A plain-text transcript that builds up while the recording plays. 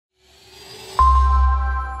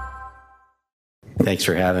Thanks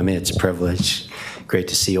for having me. It's a privilege. Great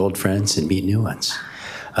to see old friends and meet new ones.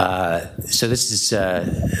 So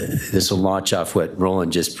this will launch off what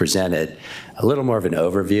Roland just presented, a little more of an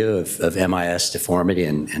overview of MIS deformity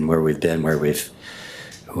and where we've been, where we've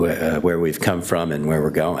come from, and where we're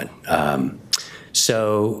going.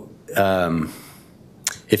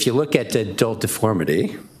 If you look at adult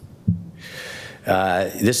deformity,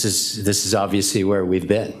 this is obviously where we've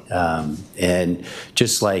been. And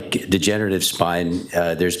just like degenerative spine,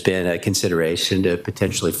 there's been a consideration to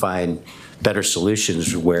potentially find better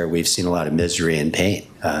solutions where we've seen a lot of misery and pain,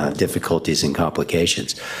 difficulties and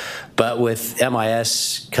complications. But with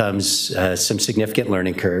MIS comes some significant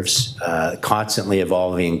learning curves, constantly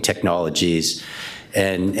evolving technologies,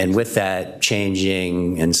 and with that,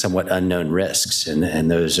 changing and somewhat unknown risks, and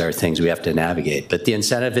those are things we have to navigate. But the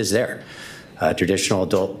incentive is there. Traditional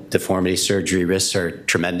adult deformity surgery risks are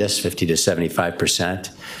tremendous, 50 to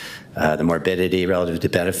 75%. The morbidity relative to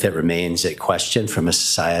benefit remains a question from a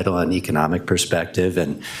societal and economic perspective,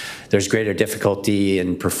 and there's greater difficulty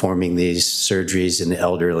in performing these surgeries in the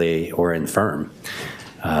elderly or infirm,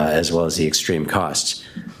 as well as the extreme costs.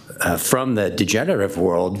 From the degenerative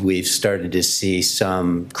world, we've started to see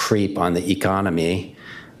some creep on the economy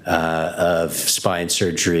of spine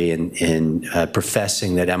surgery in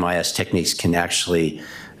professing that MIS techniques can actually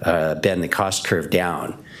bend the cost curve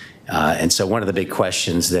down. And so one of the big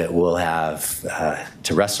questions that we'll have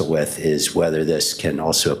to wrestle with is whether this can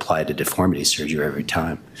also apply to deformity surgery every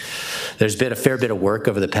time. There's been a fair bit of work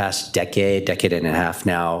over the past decade and a half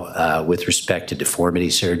now with respect to deformity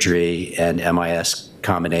surgery and MIS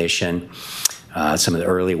combination. Some of the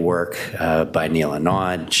early work by Neil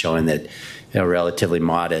Anand showing that relatively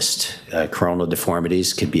modest coronal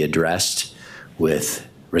deformities could be addressed with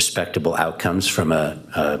respectable outcomes from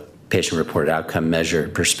a patient-reported outcome measure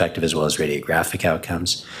perspective, as well as radiographic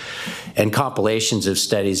outcomes. And compilations of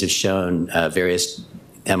studies have shown various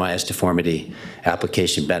MIS deformity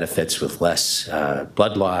application benefits with less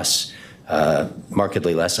blood loss,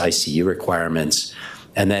 markedly less ICU requirements,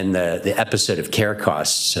 and then the episode of care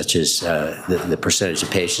costs, such as the percentage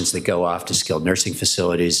of patients that go off to skilled nursing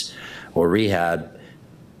facilities or rehab,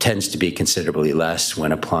 tends to be considerably less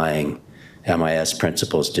when applying MIS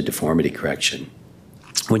principles to deformity correction.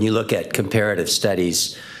 When you look at comparative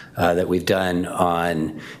studies that we've done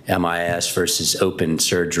on MIS versus open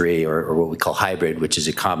surgery, or what we call hybrid, which is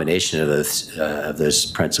a combination of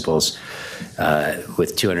those principles,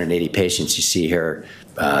 with 280 patients, you see here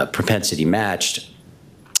propensity matched.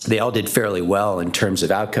 They all did fairly well in terms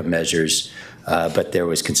of outcome measures, but there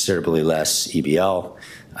was considerably less EBL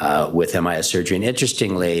with MIS surgery. And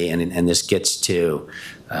interestingly, and this gets to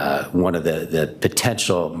one of the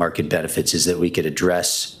potential market benefits, is that we could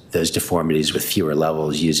address those deformities with fewer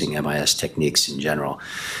levels using MIS techniques in general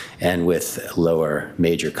and with lower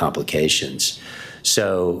major complications.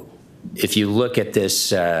 So if you look at this,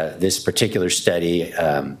 this particular study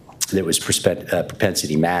that was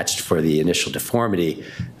propensity matched for the initial deformity,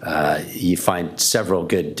 you find several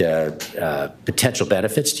good potential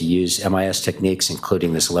benefits to use MIS techniques,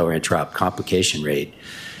 including this lower intraop complication rate,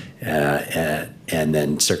 and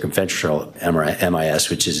then circumferential MIS,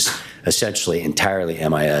 which is essentially entirely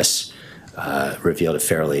MIS, revealed a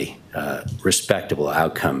fairly respectable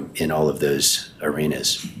outcome in all of those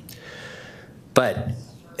arenas. But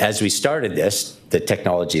as we started this, the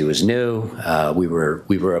technology was new. We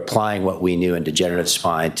were applying what we knew in degenerative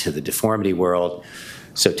spine to the deformity world,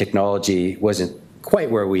 so technology wasn't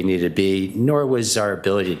quite where we needed to be, nor was our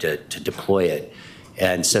ability to deploy it.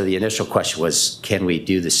 And so the initial question was, can we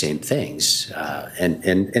do the same things?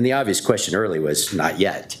 And the obvious question early was not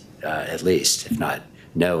yet, at least, if not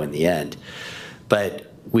no in the end.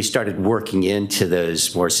 But we started working into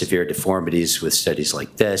those more severe deformities with studies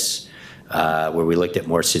like this, where we looked at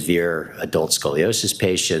more severe adult scoliosis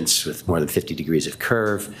patients with more than 50 degrees of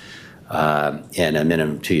curve and a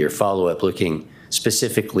minimum 2-year follow-up, looking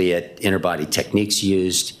specifically at interbody techniques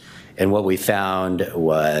used. And what we found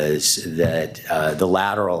was that the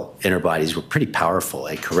lateral interbodies were pretty powerful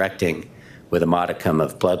at correcting with a modicum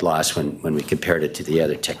of blood loss when we compared it to the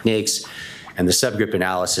other techniques. And the subgroup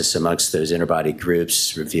analysis amongst those interbody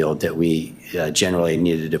groups revealed that we generally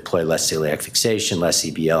needed to deploy less celiac fixation, less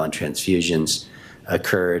EBL, and transfusions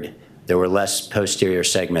occurred. There were less posterior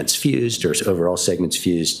segments fused or overall segments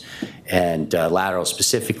fused, and lateral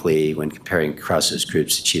specifically, when comparing across those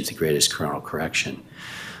groups, achieved the greatest coronal correction.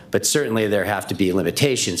 But certainly there have to be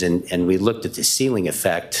limitations, and we looked at the ceiling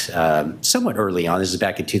effect somewhat early on. This is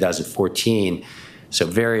back in 2014, so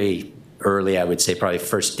very early, I would say probably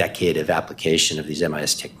first decade of application of these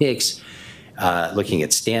MIS techniques. looking at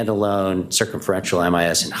standalone, circumferential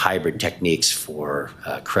MIS, and hybrid techniques for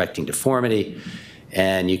correcting deformity.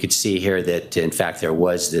 And you could see here that, in fact, there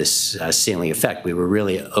was this ceiling effect. We were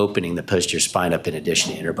really opening the posterior spine up in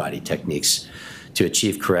addition to interbody techniques to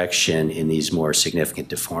achieve correction in these more significant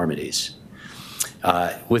deformities.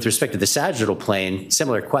 With respect to the sagittal plane,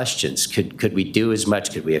 similar questions. Could we do as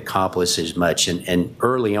much? Could we accomplish as much? And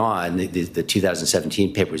early on, the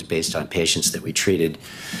 2017 paper was based on patients that we treated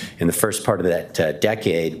in the first part of that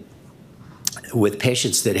decade with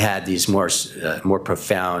patients that had these more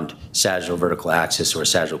profound sagittal vertical axis or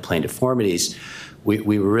sagittal plane deformities.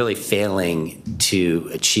 We were really failing to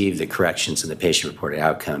achieve the corrections in the patient-reported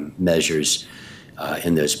outcome measures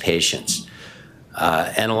in those patients.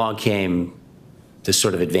 And along came this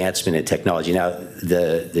sort of advancement in technology. Now,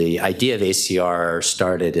 the idea of ACR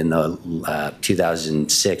started in the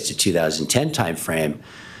 2006 to 2010 timeframe,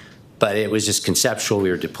 but it was just conceptual.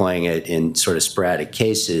 We were deploying it in sort of sporadic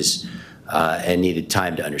cases and needed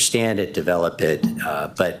time to understand it, develop it.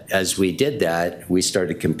 But as we did that, we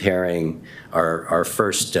started comparing our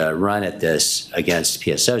first run at this against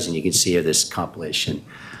PSOs, and you can see here this compilation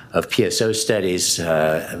of PSO studies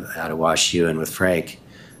out of WashU and with Frank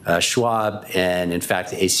Schwab, and in fact,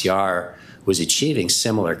 the ACR was achieving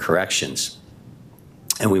similar corrections.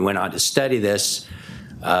 And we went on to study this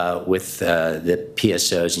with the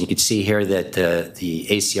PSOs, and you can see here that the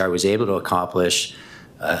ACR was able to accomplish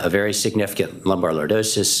a very significant lumbar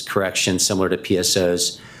lordosis correction similar to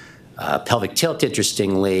PSOs. Pelvic tilt,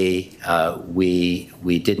 interestingly,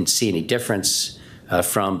 we didn't see any difference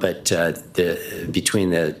from, but between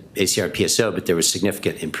the ACR and PSO, but there was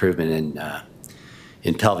significant improvement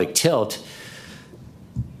in pelvic tilt.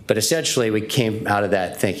 But essentially, we came out of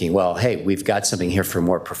that thinking, well, hey, we've got something here for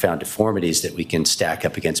more profound deformities that we can stack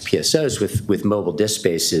up against PSOs with mobile disc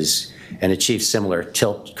spaces and achieve similar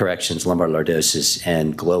tilt corrections, lumbar lordosis,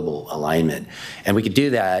 and global alignment. And we could do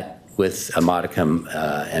that with a modicum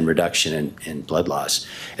and reduction in blood loss.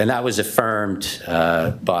 And that was affirmed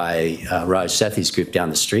by Raj Sethi's group down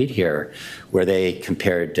the street here, where they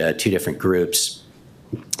compared two different groups,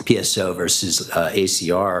 PSO versus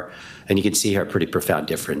ACR, and you can see here a pretty profound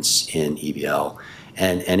difference in EBL,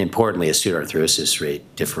 and importantly, a pseudoarthrosis rate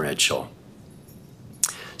differential.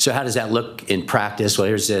 So how does that look in practice? Well,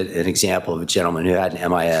 here's an example of a gentleman who had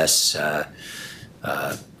an MIS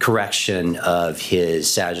correction of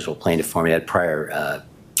his sagittal plane deformity, had prior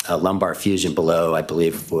lumbar fusion below, I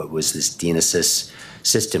believe what was this Denesis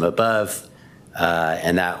system above,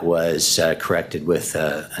 and that was corrected with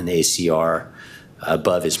an ACR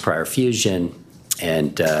above his prior fusion,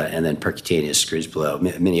 and then percutaneous screws below,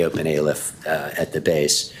 mini open ALIF at the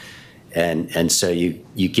base. And so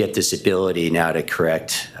you get this ability now to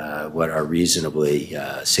correct what are reasonably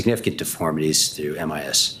significant deformities through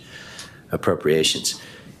MIS appropriations.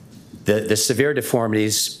 The severe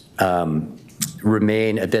deformities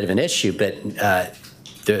remain a bit of an issue, but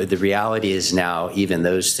the reality is now even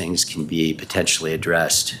those things can be potentially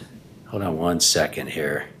addressed. Hold on one second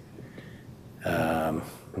here. I'm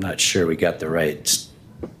not sure we got the right,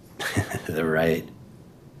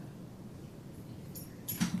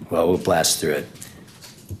 well, we'll blast through it.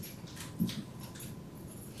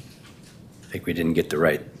 I think we didn't get the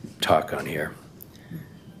right talk on here.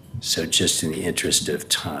 So just in the interest of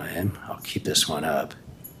time, I'll keep this one up.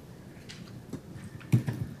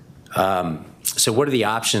 So what are the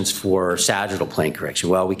options for sagittal plane correction?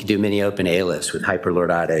 Well, we could do mini open ALIFs with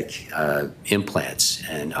hyperlordotic implants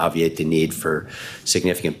and obviate the need for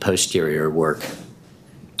significant posterior work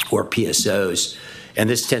or PSOs. And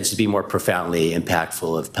this tends to be more profoundly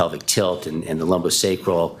impactful of pelvic tilt and the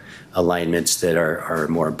lumbosacral alignments that are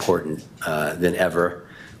more important than ever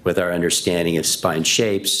with our understanding of spine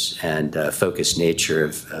shapes and focused nature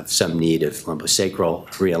of some need of lumbosacral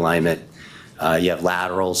realignment. You have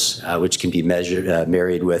laterals, which can be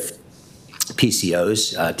married with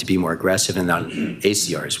PCOs to be more aggressive, and then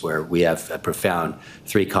ACRs, where we have a profound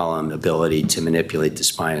three-column ability to manipulate the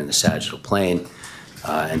spine and the sagittal plane,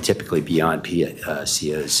 and typically beyond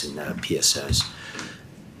PCOs and PSOs.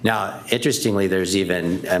 Now, interestingly, there's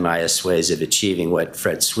even MIS ways of achieving what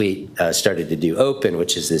Fred Sweet started to do open,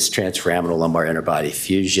 which is this transforaminal lumbar interbody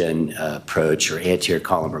fusion approach or anterior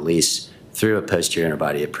column release through a posterior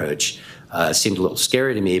interbody approach. Seemed a little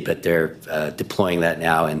scary to me, but they're deploying that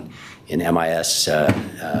now in MIS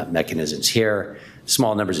mechanisms here.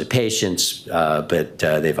 Small numbers of patients, but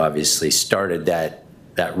they've obviously started that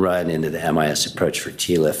run into the MIS approach for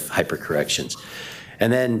TLIF hypercorrections.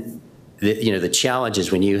 And then the challenge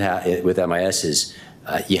is when you have with MIS is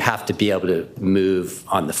you have to be able to move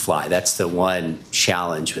on the fly. That's the one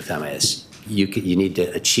challenge with MIS. you need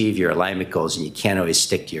to achieve your alignment goals, and you can't always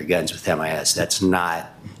stick to your guns with MIS. That's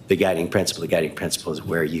not the guiding principle. The guiding principle is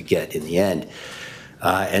where you get in the end.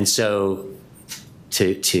 And so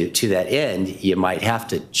to that end, you might have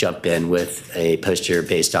to jump in with a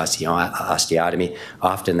posterior-based osteotomy.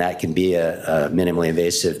 Often that can be a minimally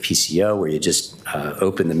invasive PCO where you just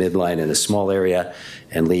open the midline in a small area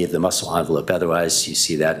and leave the muscle envelope. Otherwise, you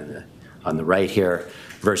see that on the right here,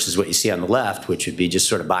 versus what you see on the left, which would be just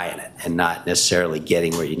sort of buying it and not necessarily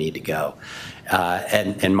getting where you need to go.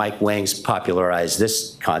 And Mike Wang's popularized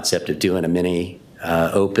this concept of doing a mini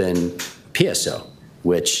open PSO,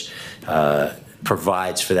 which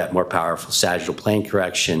provides for that more powerful sagittal plane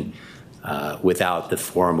correction without the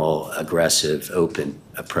formal aggressive open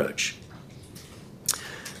approach.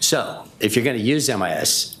 So if you're going to use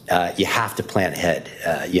MIS, you have to plan ahead.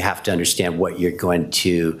 You have to understand what you're going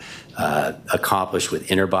to accomplish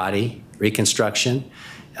with inner body reconstruction,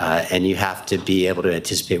 and you have to be able to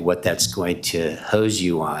anticipate what that's going to hose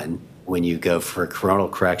you on when you go for coronal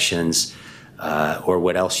corrections or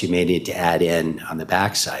what else you may need to add in on the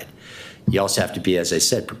backside. You also have to be, as I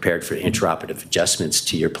said, prepared for intraoperative adjustments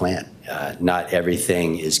to your plan. Not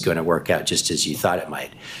everything is going to work out just as you thought it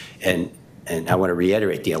might. And I want to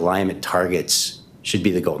reiterate, the alignment targets should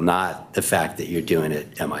be the goal, not the fact that you're doing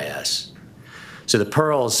it MIS. So the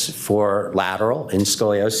pearls for lateral in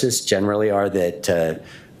scoliosis generally are that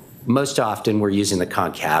most often we're using the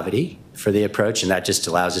concavity for the approach, and that just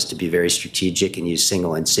allows us to be very strategic and use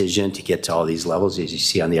single incision to get to all these levels. As you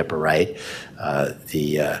see on the upper right,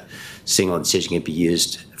 the single incision can be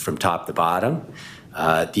used from top to bottom.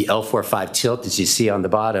 The L4-5 tilt, as you see on the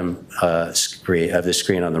bottom screen of the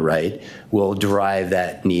screen on the right, will derive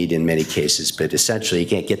that need in many cases, but essentially you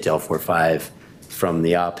can't get to L4-5 from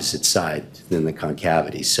the opposite side than the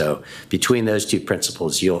concavity. So between those two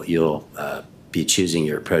principles, you'll be choosing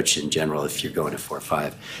your approach in general if you're going to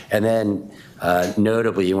 4-5. And then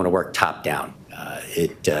notably, you want to work top down.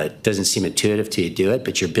 It doesn't seem intuitive till you do it,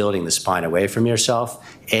 but you're building the spine away from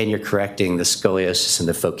yourself, and you're correcting the scoliosis and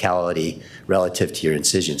the focality relative to your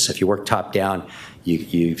incision. So if you work top down,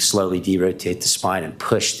 you slowly derotate the spine and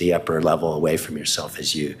push the upper level away from yourself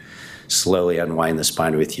as you slowly unwind the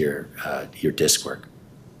spine with your disc work.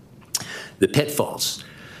 The pitfalls.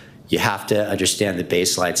 You have to understand the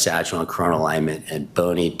baseline sagittal and coronal alignment and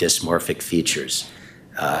bony dysmorphic features.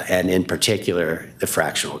 And in particular, the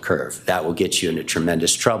fractional curve. That will get you into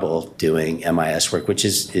tremendous trouble doing MIS work, which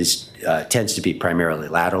tends to be primarily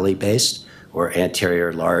laterally based or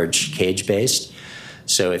anterior large cage based.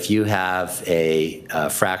 So if you have a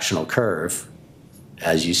fractional curve,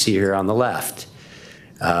 as you see here on the left,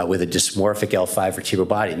 with a dysmorphic L5 vertebral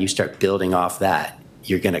body, and you start building off that,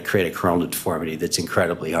 you're going to create a coronal deformity that's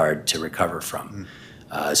incredibly hard to recover from.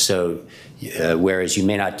 Whereas you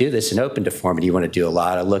may not do this in open deformity, you want to do a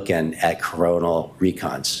lot of looking at coronal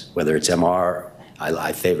recons, whether it's MR.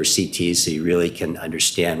 I favor CT, so you really can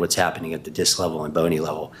understand what's happening at the disc level and bony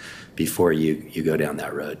level before you go down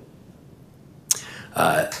that road.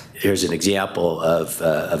 Here's an example of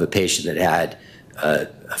a patient that had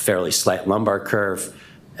a fairly slight lumbar curve,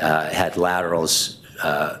 had laterals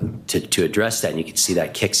to address that, and you can see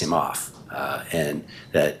that kicks him off, and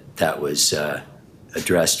that was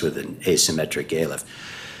addressed with an asymmetric A-lift.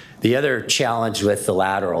 The other challenge with the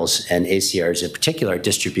laterals and ACRs in particular are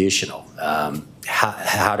distributional.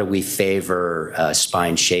 How do we favor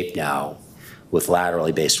spine shape now with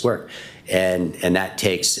laterally based work? And that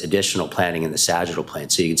takes additional planning in the sagittal plane.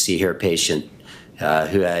 So you can see here a patient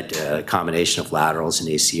who had a combination of laterals and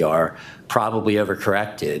ACR, probably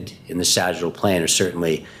overcorrected in the sagittal plane, or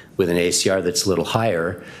certainly with an ACR that's a little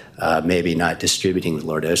higher, maybe not distributing the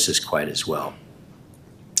lordosis quite as well.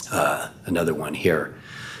 Another one here.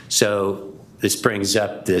 So this brings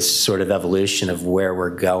up this sort of evolution of where we're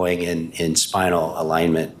going in spinal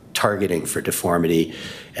alignment targeting for deformity,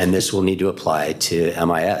 and this will need to apply to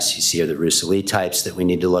MIS. You see here the Rousseli types that we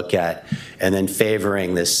need to look at, and then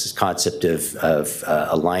favoring this concept of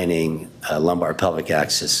aligning lumbar pelvic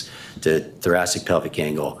axis to thoracic pelvic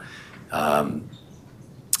angle from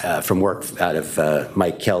work out of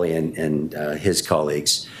Mike Kelly and his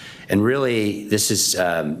colleagues. And really, this is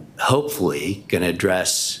hopefully going to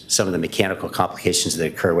address some of the mechanical complications that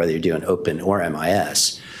occur whether you're doing open or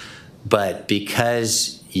MIS. But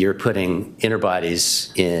because you're putting inner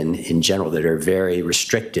bodies in general that are very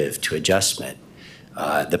restrictive to adjustment,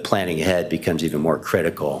 the planning ahead becomes even more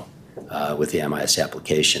critical with the MIS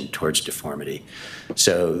application towards deformity.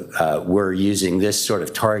 So we're using this sort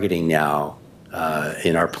of targeting now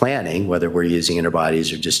in our planning, whether we're using inner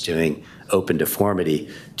bodies or just doing open deformity,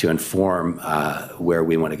 to inform where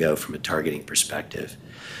we want to go from a targeting perspective.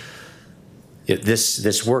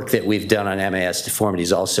 This work that we've done on MAS deformity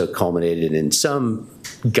has also culminated in some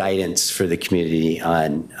guidance for the community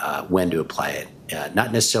on when to apply it.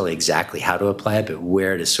 Not necessarily exactly how to apply it, but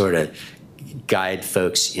where to sort of guide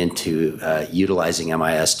folks into utilizing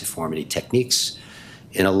MIS deformity techniques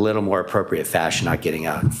in a little more appropriate fashion, not getting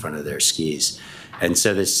out in front of their skis. And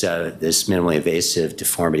so this minimally invasive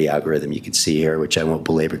deformity algorithm you can see here, which I won't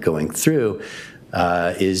belabor going through,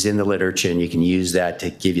 is in the literature, and you can use that to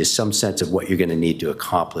give you some sense of what you're going to need to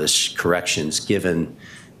accomplish corrections given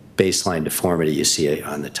baseline deformity you see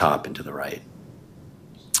on the top and to the right.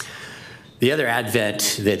 The other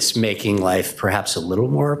advent that's making life perhaps a little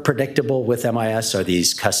more predictable with MIS are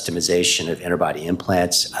these customization of interbody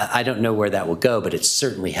implants. I don't know where that will go, but it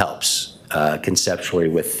certainly helps conceptually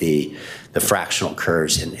with the fractional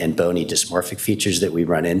curves and bony dysmorphic features that we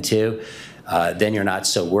run into. Then you're not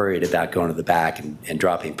so worried about going to the back and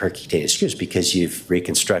dropping percutaneous screws because you've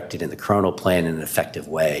reconstructed in the coronal plane in an effective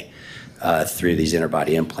way through these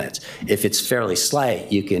interbody implants. If it's fairly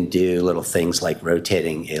slight, you can do little things like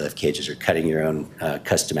rotating ALIF cages or cutting your own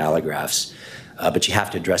custom allografts, but you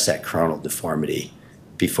have to address that coronal deformity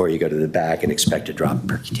before you go to the back and expect to drop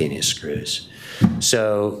percutaneous screws.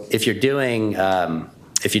 So if you're doing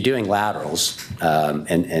laterals, and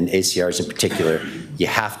ACRs in particular, you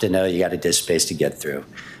have to know you got a disc space to get through.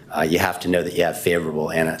 You have to know that you have favorable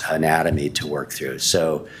anatomy to work through.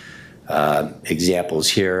 So examples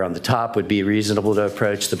here on the top would be reasonable to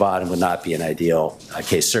approach. The bottom would not be an ideal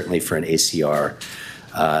case, certainly for an ACR.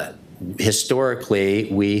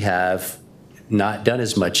 Historically, we have not done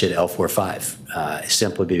as much at L4-5,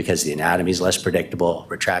 simply because the anatomy is less predictable.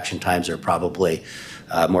 Retraction times are probably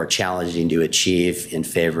more challenging to achieve in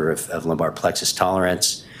favor of lumbar plexus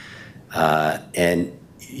tolerance. And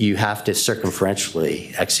you have to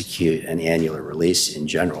circumferentially execute an annular release in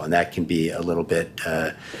general, and that can be a little bit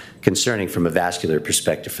concerning from a vascular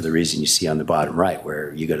perspective for the reason you see on the bottom right,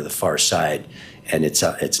 where you go to the far side and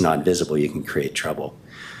it's non-visible, you can create trouble.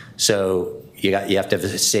 So you have to have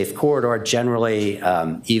a safe corridor. Generally,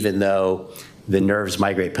 even though the nerves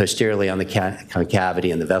migrate posteriorly on the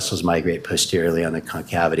concavity and the vessels migrate posteriorly on the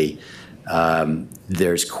concavity,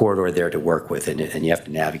 there's corridor there to work with, and you have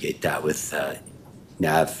to navigate that with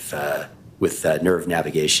nerve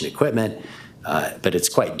navigation equipment, but it's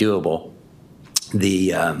quite doable.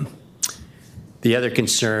 The other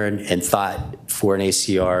concern and thought for an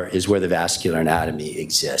ACR is where the vascular anatomy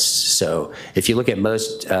exists. So if you look at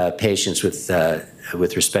most patients with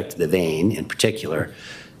respect to the vein in particular,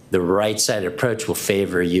 the right-sided approach will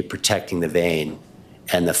favor you protecting the vein,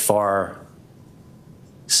 and the far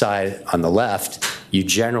side on the left, you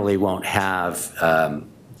generally won't have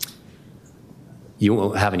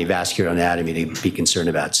any vascular anatomy to be concerned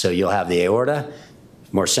about. So you'll have the aorta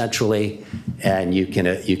more centrally, and you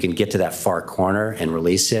can get to that far corner and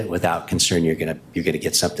release it without concern you're gonna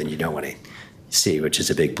get something you don't want to see, which is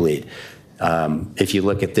a big bleed. If you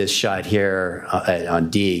look at this shot here on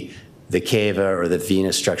D, the cava or the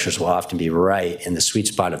venous structures will often be right in the sweet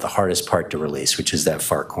spot of the hardest part to release, which is that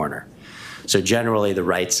far corner. So generally, the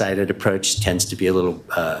right-sided approach tends to be a little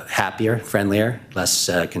happier, friendlier, less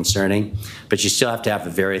concerning, but you still have to have a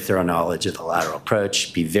very thorough knowledge of the lateral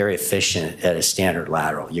approach, be very efficient at a standard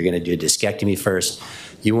lateral. You're going to do a discectomy first.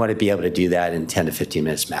 You want to be able to do that in 10 to 15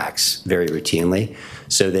 minutes max, very routinely,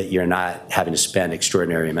 so that you're not having to spend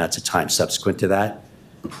extraordinary amounts of time subsequent to that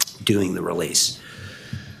doing the release.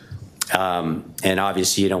 And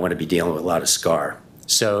obviously, you don't want to be dealing with a lot of scar.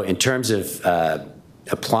 So in terms of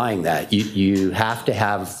applying that, you have to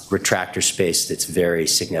have retractor space that's very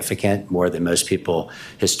significant, more than most people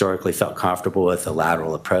historically felt comfortable with a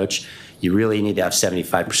lateral approach. You really need to have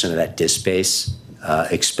 75% of that disc space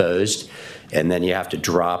exposed, and then you have to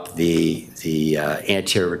drop the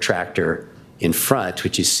anterior retractor in front,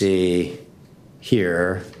 which you see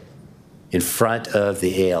here, in front of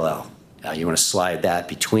the ALL. You want to slide that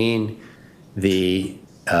between the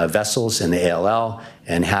vessels and the ALL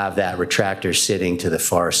and have that retractor sitting to the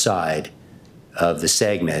far side of the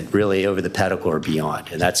segment, really over the pedicle or beyond.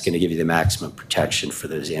 And that's going to give you the maximum protection for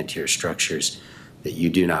those anterior structures that you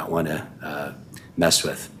do not want to mess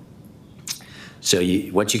with. So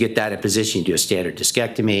once you get that in position, you do a standard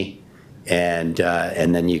discectomy, and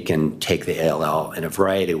then you can take the ALL in a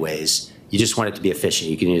variety of ways. You just want it to be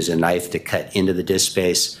efficient. You can use a knife to cut into the disc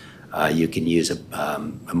space. You can use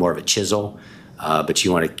more of a chisel, but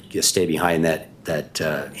you want to stay behind that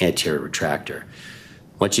anterior retractor.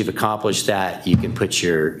 Once you've accomplished that, you can put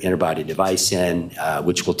your interbody device in,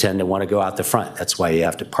 which will tend to want to go out the front. That's why you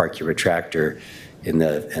have to park your retractor in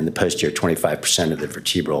the posterior 25% of the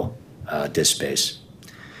vertebral disc space.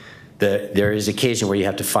 There is occasion where you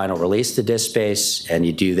have to final release the disk space, and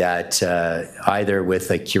you do that either with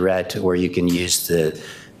a curette, or you can use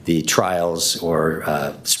the trials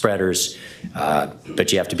or spreaders,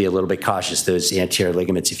 but you have to be a little bit cautious. Those anterior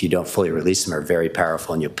ligaments, if you don't fully release them, are very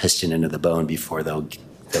powerful, and you'll piston into the bone before they'll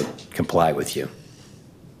comply with you.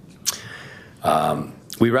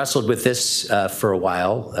 We wrestled with this for a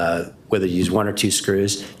while, whether to use 1 or 2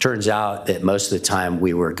 screws. Turns out that most of the time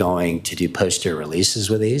we were going to do posterior releases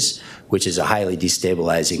with these, which is a highly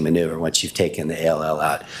destabilizing maneuver once you've taken the ALL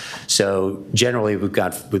out. So generally we've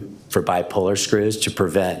gone for bipolar screws to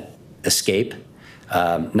prevent escape,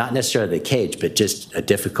 not necessarily the cage, but just a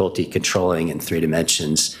difficulty controlling in 3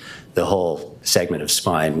 dimensions the whole segment of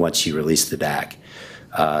spine once you release the back.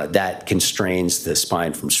 That constrains the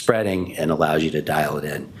spine from spreading and allows you to dial it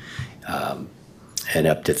in, and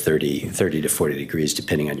up to 30 to 40 degrees,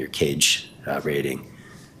 depending on your cage rating.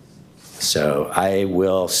 So I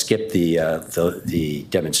will skip the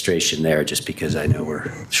demonstration there, just because I know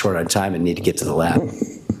we're short on time and need to get to the lab.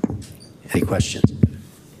 Any questions?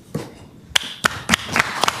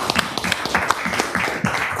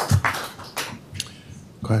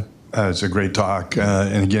 Go ahead. It's a great talk,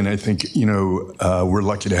 and again, I think we're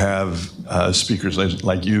lucky to have speakers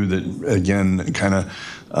like you that again kind of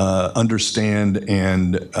understand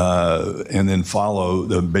and then follow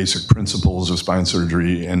the basic principles of spine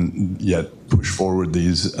surgery, and yet push forward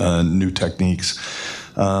these new techniques.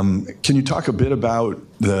 Can you talk a bit about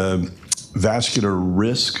the vascular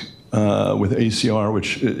risk with ACR,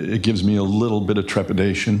 which it gives me a little bit of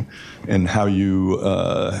trepidation, and how you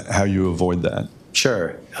avoid that?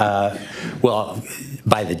 Sure. Well,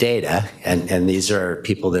 by the data, and these are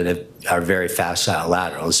people that are very facile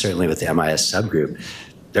lateral, certainly with the MIS subgroup,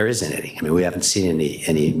 there isn't any. I mean, we haven't seen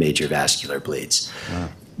any major vascular bleeds. Wow.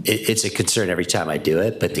 It's a concern every time I do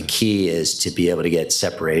it, but the key is to be able to get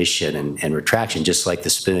separation and retraction, just like the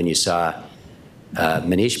spoon you saw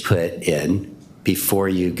Manish put in before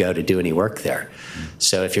you go to do any work there.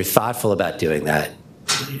 So if you're thoughtful about doing that,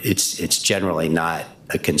 it's generally not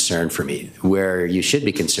a concern for me. Where you should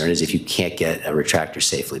be concerned is if you can't get a retractor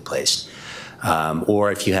safely placed,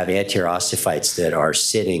 or if you have anterior osteophytes that are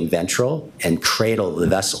sitting ventral and cradle the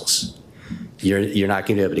vessels. You're not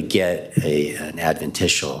going to be able to get an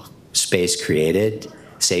adventitial space created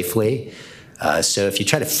safely. So if you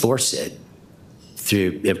try to force it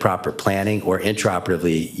through improper planning or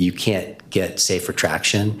intraoperatively, you can't get safe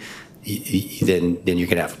retraction, then you're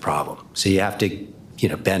going to have a problem. So you have to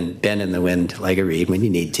bend in the wind like a reed when you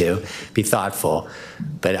need to, be thoughtful.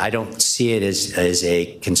 But I don't see it as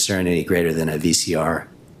a concern any greater than a VCR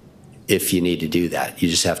if you need to do that. You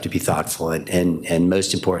just have to be thoughtful and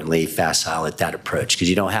most importantly, facile at that approach, because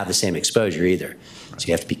you don't have the same exposure either. So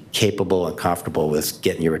you have to be capable and comfortable with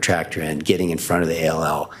getting your retractor in, getting in front of the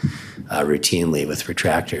ALL routinely with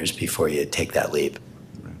retractors before you take that leap.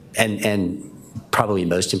 And probably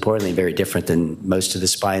most importantly, very different than most of the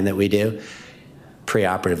spine that we do,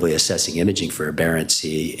 preoperatively assessing imaging for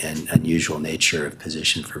aberrancy and unusual nature of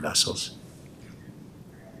position for vessels.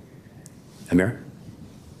 Amir?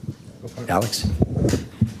 Alex?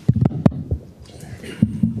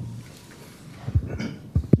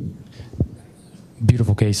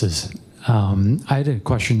 Beautiful cases. I had a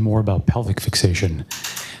question more about pelvic fixation.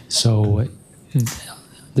 So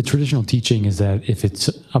the traditional teaching is that if it's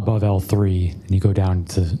above L3 and you go down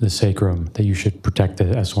to the sacrum, that you should protect the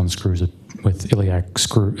S1 screws with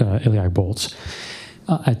iliac bolts.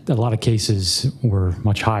 A lot of cases were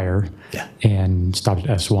much higher, yeah, and stopped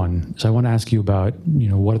at S1. So I want to ask you about,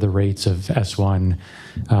 what are the rates of S1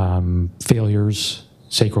 failures,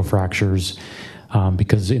 sacral fractures,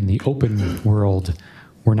 because in the open world,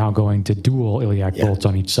 we're now going to dual iliac bolts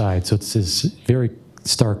on each side. So it's this very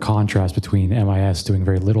stark contrast between MIS doing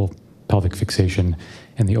very little pelvic fixation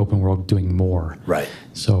and the open world doing more. Right.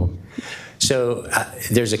 So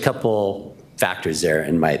there's a couple factors there,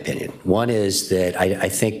 in my opinion. One is that I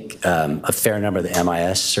think a fair number of the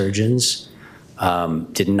MIS surgeons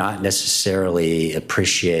did not necessarily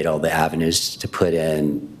appreciate all the avenues to put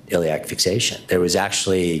in iliac fixation. There was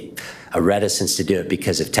actually a reticence to do it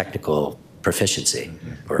because of technical proficiency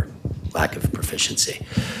or lack of proficiency.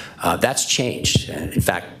 That's changed. In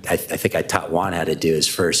fact, I think I taught Juan how to do his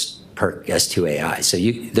first PERC S2AI. So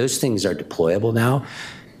those things are deployable now.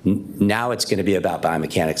 Now it's going to be about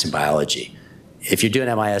biomechanics and biology. If you're doing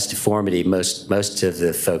MIS deformity, most of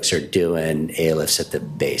the folks are doing ALIFs at the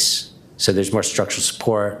base. So there's more structural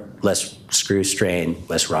support, less screw strain,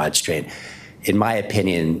 less rod strain. In my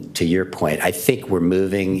opinion, to your point, I think we're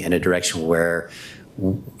moving in a direction where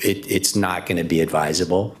it's not going to be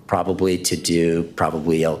advisable probably to do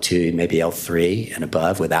L2, maybe L3 and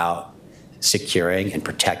above without securing and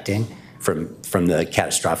protecting from the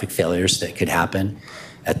catastrophic failures that could happen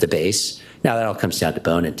at the base. Now, that all comes down to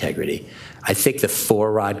bone integrity. I think the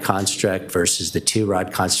 4-rod construct versus the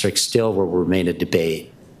 2-rod construct still will remain a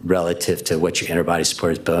debate relative to what your interbody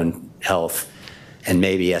supports bone health and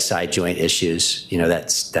maybe SI joint issues. You know,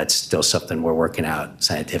 that's still something we're working out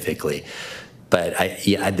scientifically. But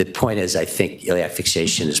the point is, I think iliac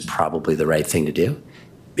fixation is probably the right thing to do.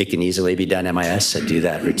 It can easily be done MIS. I do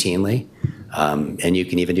that routinely. And you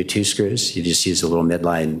can even do 2 screws. You just use a little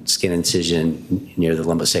midline skin incision near the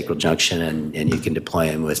lumbosacral junction, and you can deploy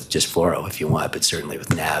them with just fluoro if you want, but certainly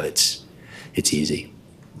with NAV, it's easy.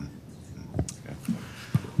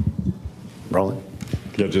 Roland?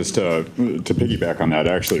 Yeah, just to piggyback on that,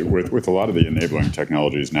 actually, with a lot of the enabling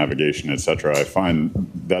technologies, navigation, et cetera, I find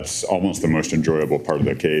that's almost the most enjoyable part of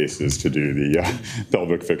the case is to do the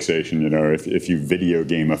pelvic fixation. You know, if you video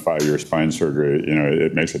gamify your spine surgery, you know,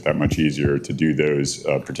 it makes it that much easier to do those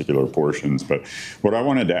particular portions. But what I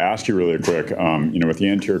wanted to ask you really quick, you know, with the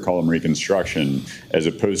anterior column reconstruction, as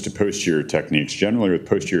opposed to posterior techniques, generally with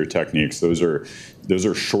posterior techniques, those are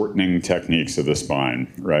shortening techniques of the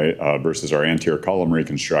spine, right? Versus our anterior column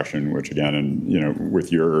reconstruction, which again, you know,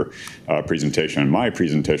 with your presentation and my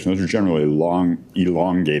presentation, those are generally long,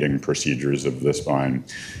 elongating procedures of the spine.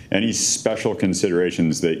 Any special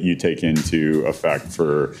considerations that you take into effect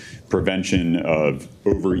for prevention of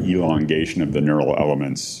over-elongation of the neural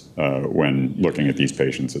elements when looking at these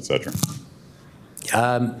patients, et cetera?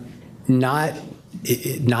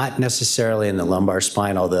 Not necessarily in the lumbar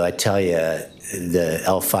spine, although I tell you, the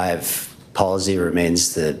L5 palsy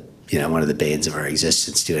remains one of the banes of our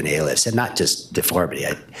existence due to ALIFs, and not just deformity.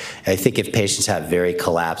 I think if patients have very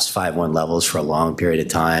collapsed 5-1 levels for a long period of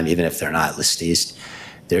time, even if they're not listiced,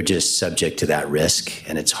 they're just subject to that risk,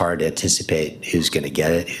 and it's hard to anticipate who's going to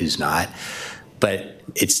get it, who's not. But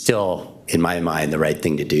it's still, in my mind, the right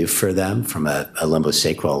thing to do for them from a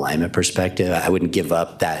lumbosacral alignment perspective. I wouldn't give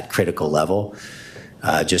up that critical level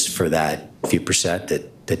just for that few percent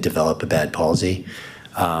that develop a bad palsy.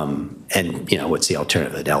 And, you know, what's the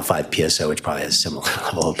alternative? An L5 PSO, which probably has a similar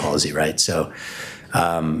level of palsy, right? So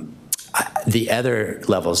the other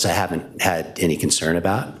levels I haven't had any concern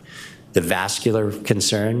about. The vascular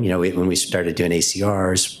concern, you know, when we started doing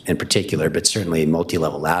ACRs in particular, but certainly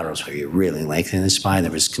multi-level laterals where you're really lengthening the spine,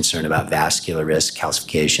 there was concern about vascular risk,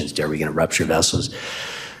 calcifications, are we going to rupture vessels?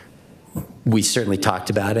 We certainly talked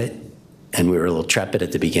about it, and we were a little trepid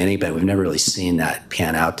at the beginning, but we've never really seen that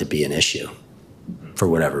pan out to be an issue for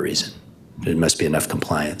whatever reason. There must be enough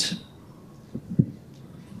compliance.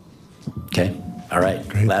 Okay, all right,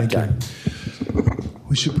 great, lab time.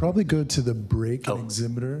 We should probably go to the break and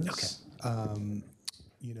exhibitors. Okay.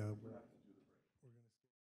 You know.